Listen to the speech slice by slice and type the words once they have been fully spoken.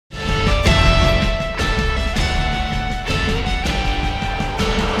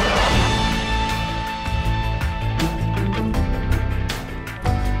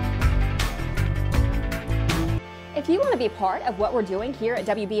be part of what we're doing here at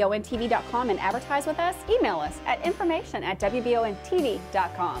WBONTV.com and advertise with us? Email us at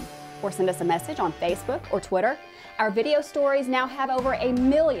information@WBONTV.com or send us a message on Facebook or Twitter. Our video stories now have over 1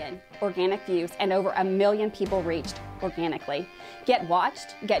 million organic views and over 1 million people reached organically. Get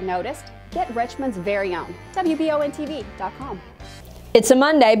watched, get noticed, get Richmond's very own WBONTV.com. It's a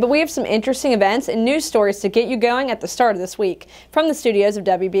Monday, but we have some interesting events and news stories to get you going at the start of this week. From the studios of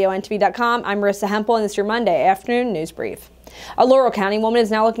WBONTV.com, I'm Marissa Hempel, and this is your Monday afternoon news brief. A Laurel County woman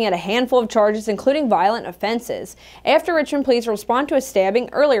is now looking at a handful of charges, including violent offenses, after Richmond police respond to a stabbing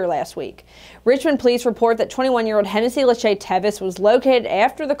earlier last week. Richmond police report that 21-year-old Hennessy Lachey Tevis was located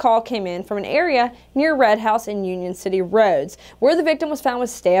after the call came in from an area near Red House and Union City Roads, where the victim was found with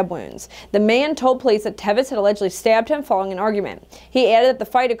stab wounds. The man told police that Tevis had allegedly stabbed him following an argument. He added that the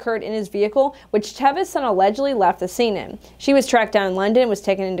fight occurred in his vehicle, which Tevis then allegedly left the scene in. She was tracked down in London and was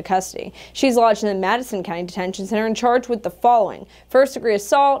taken into custody. She's lodged in the Madison County Detention Center and charged with the following: first-degree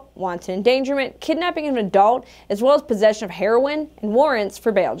assault, wanton endangerment, kidnapping of an adult, as well as possession of heroin and warrants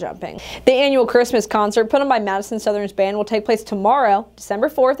for bail jumping. The annual Christmas concert put on by Madison Southern's band will take place tomorrow, December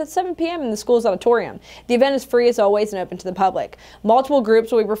 4th at 7 p.m. in the school's auditorium. The event is free as always and open to the public. Multiple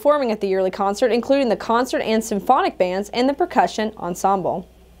groups will be performing at the yearly concert, including the concert and symphonic bands and the percussion ensemble.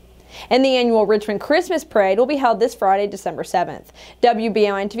 And the annual Richmond Christmas Parade will be held this Friday, December 7th.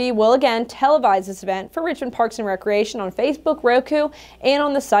 WBON-TV will again televise this event for Richmond Parks and Recreation on Facebook, Roku, and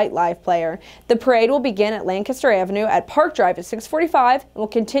on the site Live Player. The parade will begin at Lancaster Avenue at Park Drive at 6:45 and will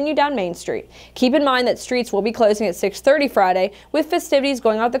continue down Main Street. Keep in mind that streets will be closing at 6:30 Friday, with festivities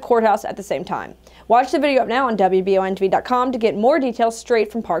going on at the courthouse at the same time. Watch the video up now on WBONTV.com to get more details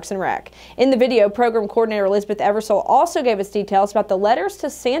straight from Parks and Rec. In the video, program coordinator Elizabeth Eversole also gave us details about the Letters to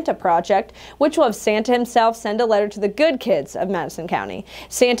Santa project, which will have Santa himself send a letter to the good kids of Madison County.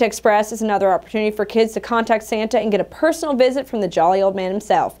 Santa Express is another opportunity for kids to contact Santa and get a personal visit from the jolly old man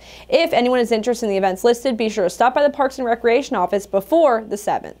himself. If anyone is interested in the events listed, be sure to stop by the Parks and Recreation office before the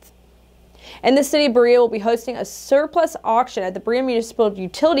 7th. And the City of Berea will be hosting a surplus auction at the Berea Municipal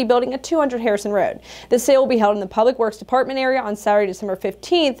Utility Building at 200 Harrison Road. The sale will be held in the Public Works Department area on Saturday, December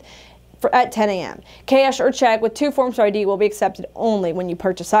 15th at 10 a.m. Cash or check with 2 forms of ID will be accepted only when you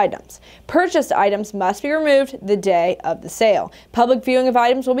purchase items. Purchased items must be removed the day of the sale. Public viewing of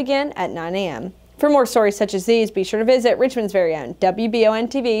items will begin at 9 a.m. For more stories such as these, be sure to visit Richmond's very own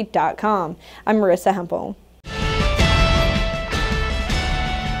WBONTV.com. I'm Marissa Hempel.